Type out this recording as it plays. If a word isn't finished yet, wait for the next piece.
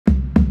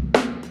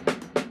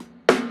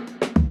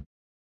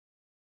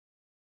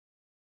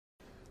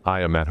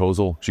Hi, I'm Matt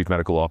Hoelzle, Chief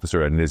Medical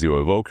Officer at Inizio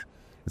Evoke.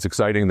 It's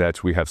exciting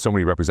that we have so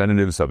many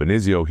representatives of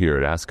Inizio here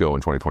at ASCO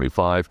in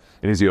 2025.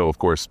 Inizio, of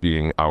course,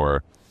 being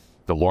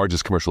the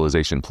largest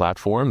commercialization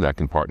platform that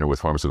can partner with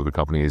pharmaceutical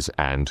companies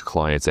and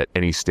clients at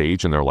any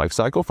stage in their life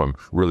cycle, from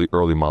really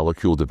early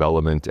molecule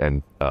development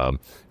and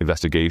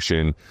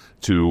investigation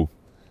to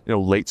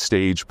late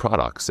stage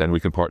products. And we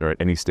can partner at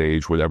any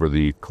stage, whatever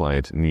the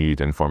client need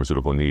and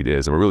pharmaceutical need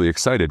is. And we're really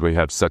excited. We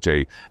have such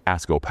a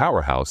ASCO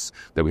powerhouse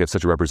that we have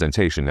such a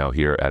representation now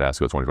here at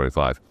ASCO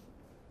 2025.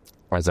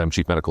 As I'm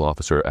Chief Medical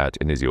Officer at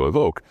Inizio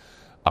Evoke,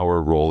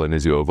 our role in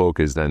Inizio Evoke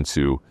is then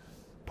to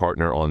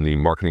partner on the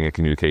marketing and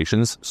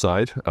communications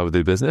side of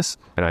the business.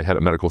 And I had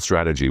a medical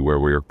strategy where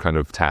we're kind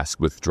of tasked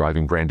with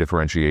driving brand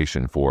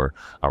differentiation for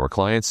our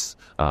clients,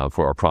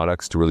 for our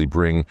products, to really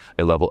bring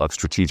a level of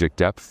strategic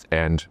depth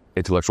and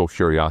intellectual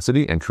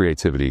curiosity and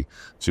creativity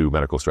to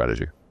medical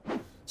strategy.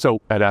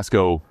 So at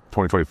ASCO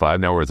 2025,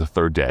 now we're at the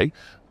third day,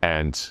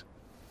 and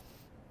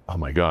oh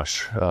my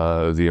gosh,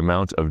 the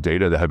amount of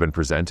data that have been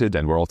presented,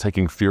 and we're all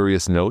taking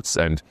furious notes.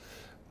 And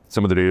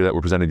some of the data that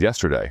were presented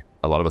yesterday,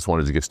 a lot of us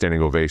wanted to give standing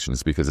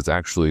ovations because it's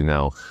actually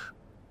now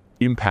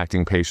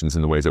impacting patients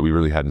in the ways that we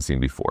really hadn't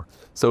seen before.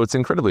 So it's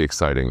incredibly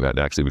exciting that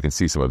actually we can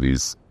see some of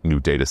these new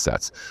data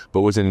sets.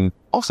 But what's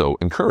also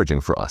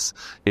encouraging for us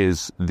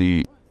is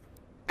the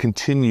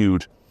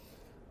continued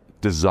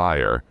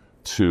desire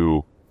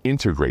to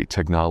integrate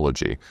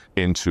technology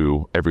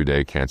into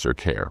everyday cancer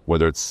care,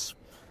 whether it's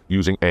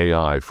using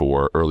AI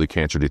for early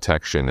cancer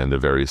detection and the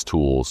various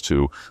tools,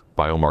 to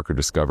biomarker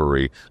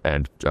discovery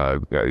and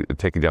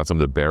taking down some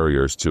of the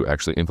barriers to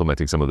actually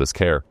implementing some of this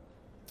care.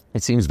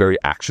 It seems very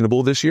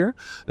actionable this year.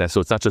 So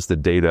it's not just the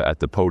data at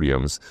the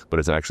podiums, but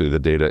it's actually the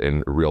data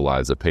in real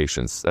lives of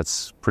patients.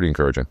 That's pretty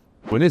encouraging.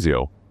 At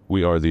Inizio,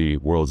 we are the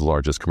world's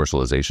largest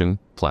commercialization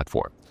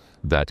platform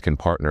that can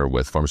partner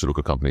with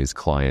pharmaceutical companies,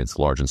 clients,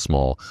 large and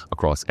small,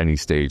 across any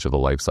stage of the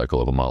life cycle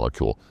of a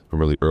molecule, from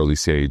really early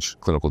stage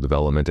clinical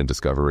development and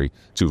discovery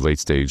to late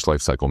stage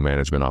life cycle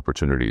management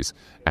opportunities,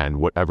 and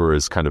whatever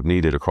is kind of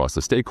needed across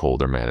the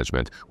stakeholder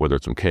management, whether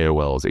it's from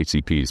KOLs,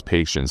 HCPs,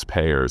 patients,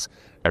 payers.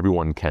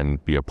 Everyone can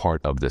be a part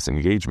of this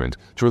engagement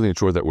to really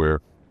ensure that we're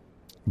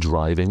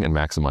driving and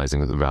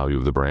maximizing the value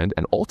of the brand.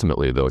 And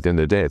ultimately, though, at the end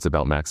of the day, it's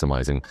about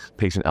maximizing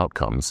patient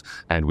outcomes.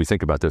 And we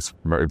think about this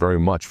very, very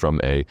much from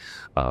a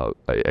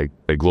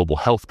global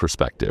health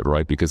perspective,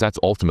 right? Because that's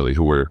ultimately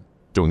who we're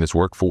doing this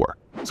work for.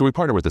 So we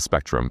partner with a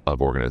spectrum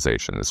of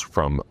organizations,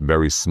 from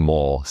very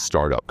small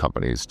startup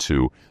companies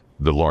to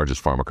the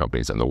largest pharma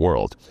companies in the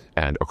world.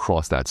 And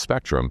across that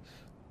spectrum,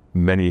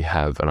 many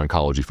have an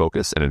oncology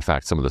focus, and in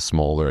fact, some of the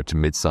smaller to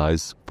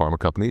mid-size pharma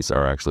companies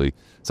are actually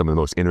some of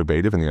the most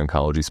innovative in the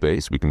oncology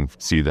space. We can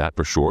see that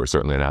for sure,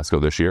 certainly in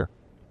ASCO this year.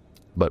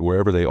 But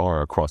wherever they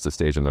are across the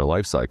stage in their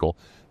life cycle,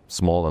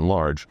 small and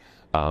large,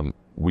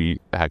 we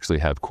actually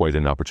have quite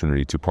an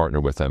opportunity to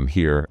partner with them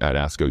here at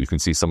ASCO. You can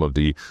see some of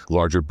the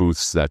larger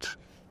booths that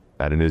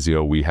at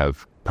Inizio we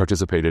have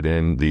participated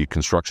in, the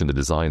construction, the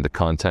design, the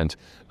content,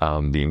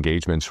 the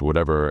engagement,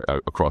 whatever,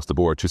 across the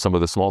board, to some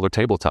of the smaller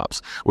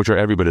tabletops, which are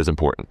every bit as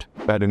important.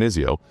 At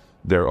Inizio,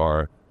 there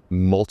are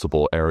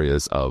multiple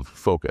areas of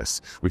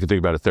focus. We can think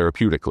about it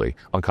therapeutically.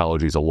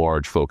 Oncology is a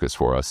large focus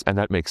for us, and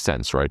that makes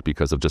sense, right,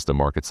 because of just the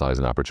market size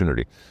and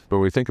opportunity. But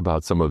when we think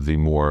about some of the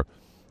more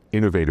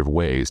innovative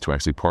ways to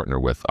actually partner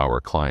with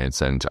our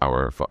clients and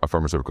our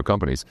pharmaceutical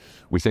companies,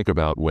 we think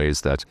about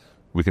ways that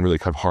we can really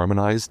kind of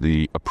harmonize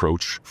the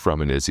approach from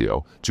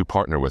Inizio to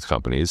partner with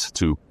companies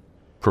to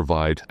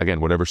provide,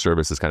 again, whatever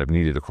service is kind of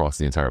needed across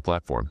the entire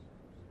platform.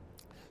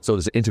 So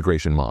there's an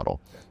integration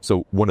model.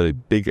 So one of the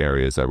big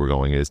areas that we're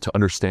going is to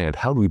understand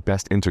how do we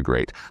best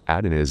integrate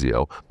at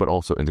Inizio, but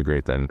also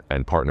integrate then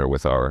and partner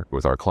with our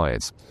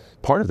clients.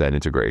 Part of that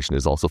integration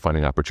is also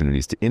finding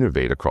opportunities to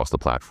innovate across the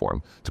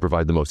platform, to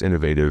provide the most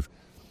innovative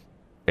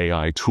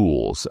AI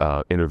tools,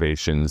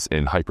 innovations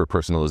in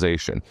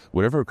hyper-personalization,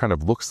 whatever it kind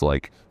of looks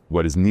like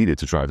what is needed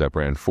to drive that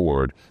brand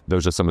forward.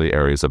 Those are some of the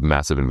areas of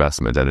massive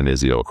investment at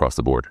Inizio across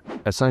the board.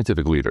 As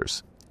scientific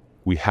leaders,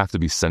 we have to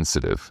be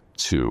sensitive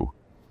to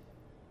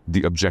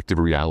the objective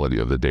reality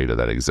of the data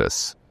that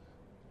exists.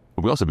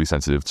 But we also be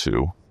sensitive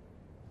to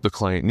the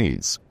client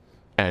needs.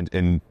 And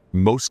in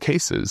most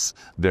cases,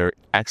 there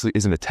actually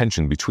isn't a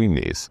tension between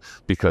these,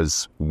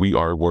 because we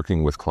are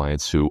working with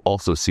clients who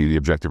also see the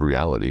objective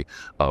reality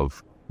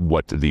of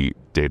what the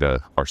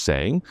data are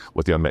saying,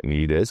 what the unmet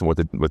need is, and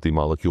what the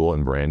molecule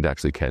and brand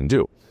actually can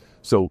do.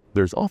 So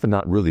there's often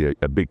not really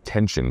a big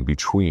tension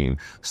between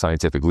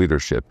scientific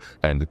leadership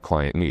and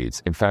client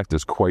needs. In fact,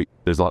 there's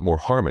a lot more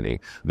harmony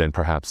than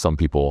perhaps some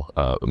people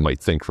might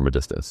think from a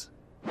distance.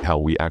 How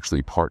we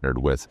actually partnered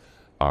with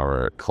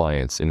our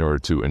clients in order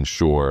to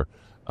ensure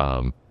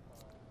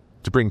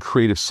to bring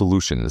creative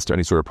solutions to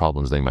any sort of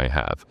problems they might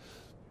have.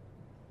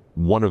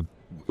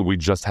 We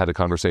just had a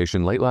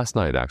conversation late last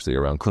night, actually,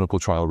 around clinical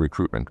trial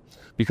recruitment,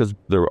 because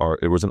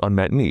it was an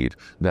unmet need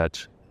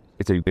that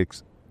it's a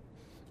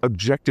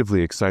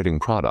objectively exciting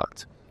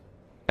product,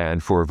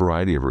 And for a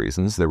variety of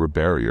reasons, there were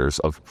barriers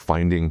of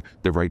finding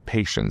the right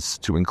patients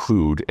to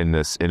include in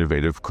this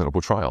innovative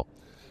clinical trial.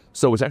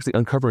 So it's actually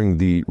uncovering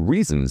the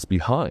reasons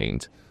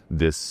behind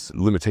this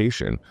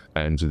limitation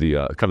and the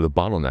kind of the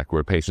bottleneck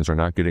where patients are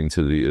not getting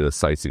to the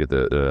sites to get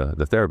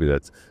the therapy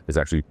that is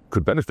actually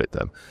could benefit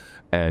them,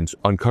 and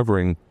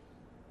uncovering.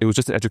 It was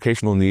just an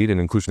educational need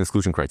and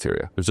inclusion-exclusion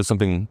criteria. It was just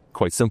something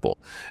quite simple.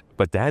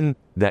 But then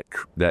that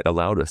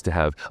allowed us to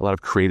have a lot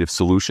of creative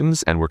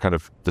solutions, and we're kind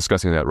of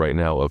discussing that right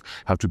now of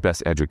how to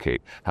best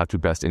educate, how to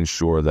best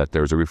ensure that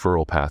there's a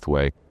referral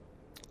pathway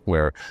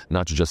where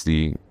not just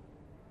the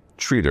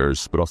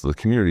treaters, but also the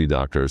community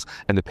doctors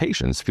and the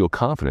patients feel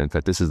confident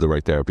that this is the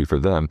right therapy for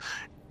them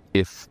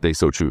if they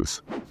so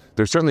choose.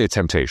 There's certainly a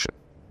temptation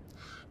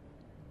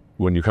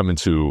when you come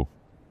into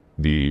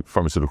the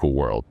pharmaceutical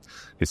world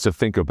is to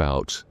think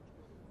about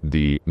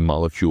the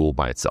molecule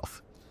by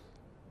itself.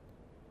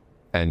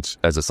 And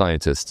as a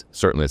scientist,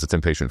 certainly it's a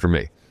temptation for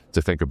me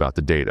to think about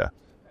the data.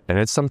 And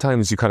it's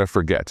sometimes you kind of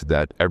forget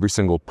that every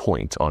single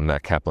point on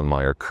that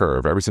Kaplan-Meier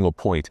curve, every single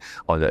point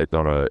on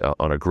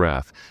a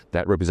graph,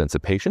 that represents a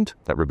patient,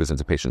 that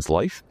represents a patient's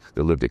life,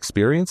 their lived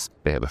experience,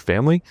 they have a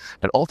family,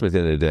 and ultimately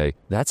at the end of the day,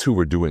 that's who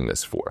we're doing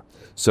this for.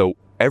 So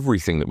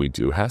everything that we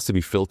do has to be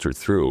filtered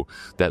through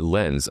that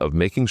lens of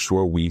making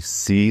sure we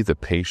see the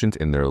patient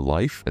in their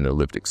life and their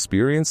lived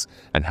experience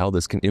and how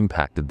this can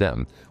impact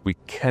them. We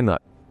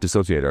cannot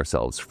dissociate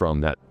ourselves from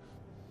that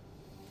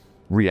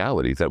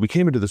reality that we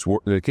came into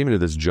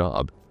this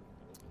job,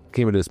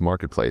 came into this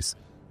marketplace,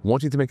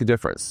 wanting to make a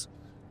difference.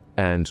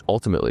 And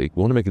ultimately,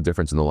 we want to make a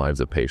difference in the lives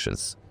of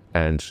patients.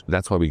 And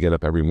that's why we get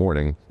up every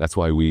morning. That's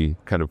why we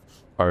kind of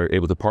are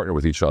able to partner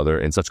with each other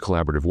in such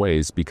collaborative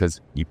ways, because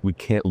we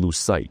can't lose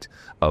sight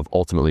of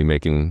ultimately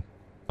making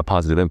a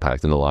positive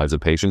impact in the lives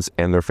of patients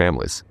and their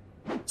families.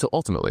 So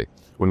ultimately,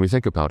 when we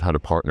think about how to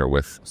partner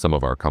with some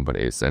of our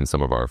companies and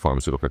some of our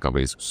pharmaceutical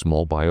companies,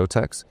 small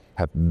biotechs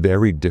have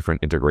very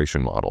different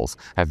integration models,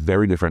 have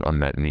very different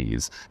unmet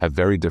needs, have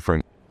very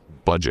different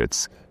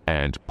budgets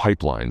and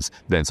pipelines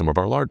than some of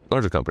our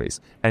larger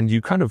companies. And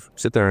you kind of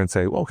sit there and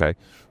say, well, okay,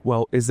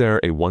 well, is there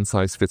a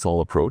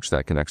one-size-fits-all approach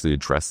that can actually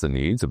address the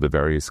needs of the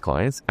various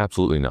clients?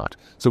 Absolutely not.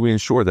 So we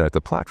ensure that at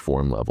the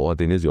platform level, at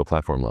the Inizio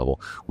platform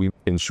level, we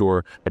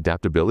ensure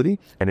adaptability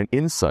and an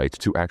insight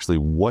to actually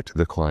what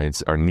the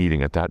clients are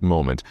needing at that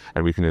moment.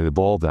 And we can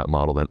evolve that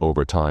model then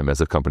over time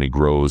as a company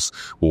grows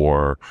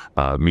or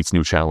meets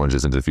new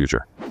challenges into the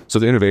future. So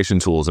the innovation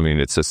tools, I mean,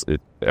 it's just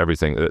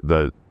everything.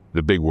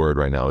 The big word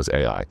right now is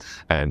AI,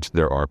 and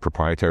there are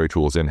proprietary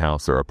tools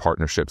in-house. There are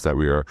partnerships that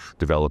we are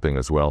developing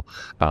as well.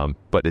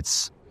 But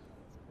it's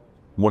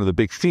one of the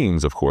big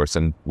themes, of course,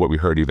 and what we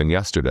heard even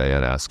yesterday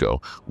at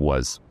ASCO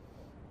was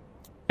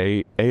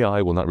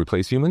AI will not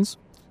replace humans,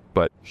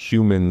 but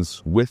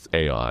humans with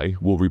AI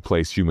will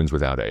replace humans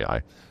without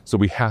AI. So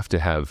we have to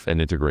have an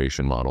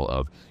integration model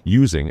of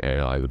using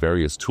AI, the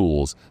various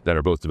tools that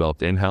are both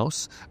developed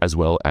in-house as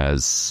well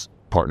as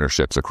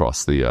partnerships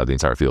across the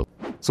entire field.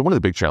 So one of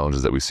the big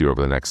challenges that we see over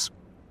the next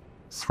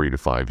 3 to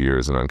 5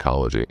 years in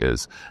oncology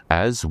is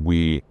as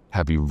we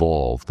have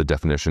evolved the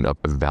definition of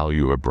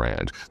value of a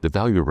brand, the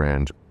value of a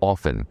brand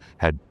often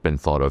had been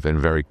thought of in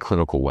very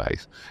clinical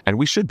ways. And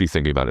we should be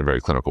thinking about it in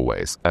very clinical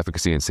ways,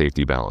 efficacy and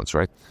safety balance,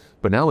 right?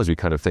 But now as we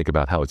kind of think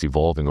about how it's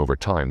evolving over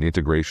time, the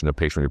integration of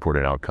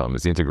patient-reported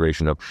outcomes, the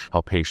integration of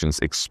how patients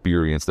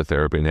experience the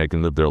therapy and they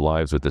can live their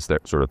lives with this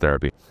sort of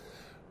therapy,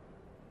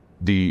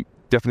 the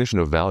definition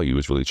of value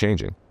is really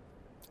changing.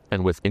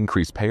 And with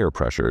increased payer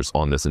pressures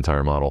on this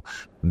entire model,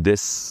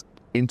 this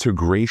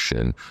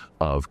integration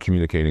of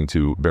communicating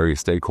to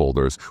various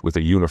stakeholders with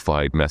a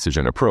unified message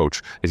and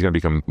approach is going to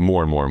become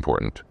more and more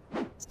important.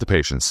 It's the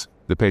patients.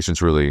 The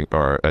patients really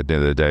are, at the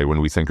end of the day,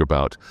 when we think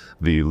about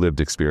the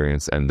lived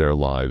experience and their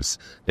lives,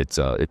 it's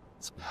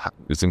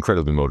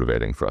incredibly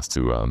motivating for us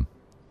to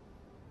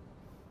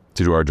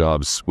do our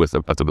jobs with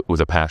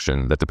a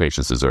passion that the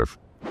patients deserve.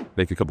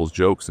 Make a couple of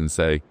jokes and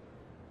say,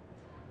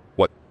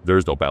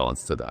 there's no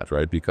balance to that,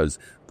 right? Because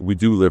we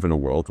do live in a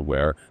world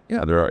where,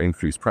 there are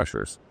increased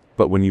pressures.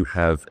 But when you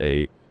have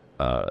a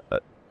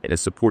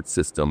support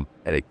system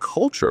and a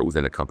culture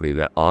within a company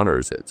that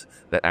honors it,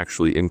 that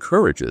actually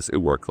encourages a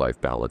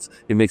work-life balance,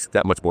 it makes it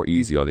that much more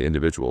easy on the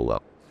individual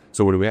level.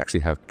 So when we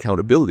actually have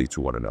accountability to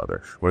one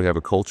another, when we have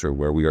a culture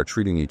where we are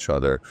treating each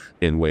other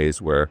in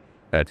ways where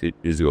at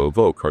Inizio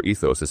Evoke, our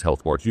ethos is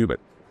health more human.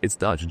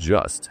 It's not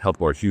just health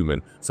more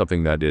human,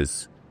 something that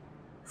is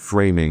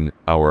framing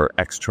our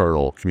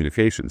external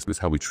communications is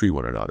how we treat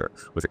one another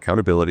with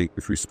accountability,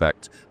 with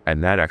respect,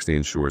 and that actually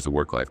ensures a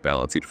work-life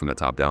balance from the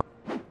top down.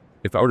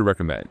 If I were to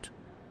recommend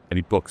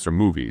any books or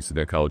movies in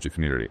the oncology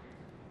community,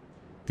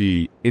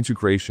 the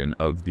integration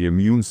of the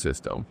immune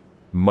system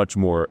much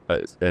more,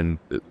 and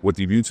what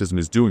the immune system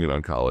is doing in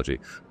oncology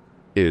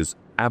is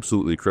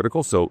absolutely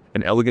critical. So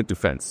An Elegant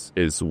Defense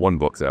is one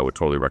book that I would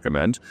totally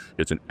recommend.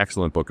 It's an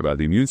excellent book about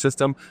the immune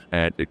system,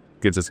 and it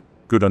gives us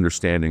good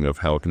understanding of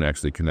how it can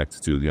actually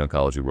connect to the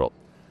oncology world.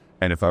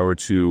 And if I were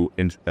to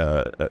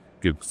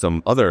give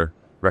some other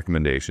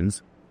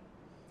recommendations,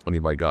 I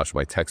mean, my gosh,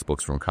 my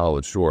textbooks from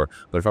college, sure.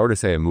 But if I were to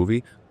say a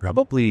movie,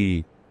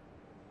 probably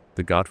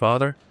The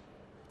Godfather,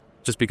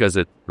 just because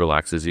it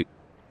relaxes you.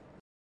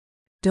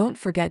 Don't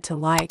forget to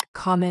like,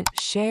 comment,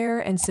 share,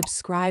 and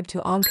subscribe to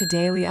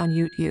OncoDaily on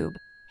YouTube.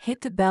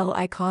 Hit the bell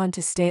icon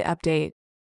to stay updated.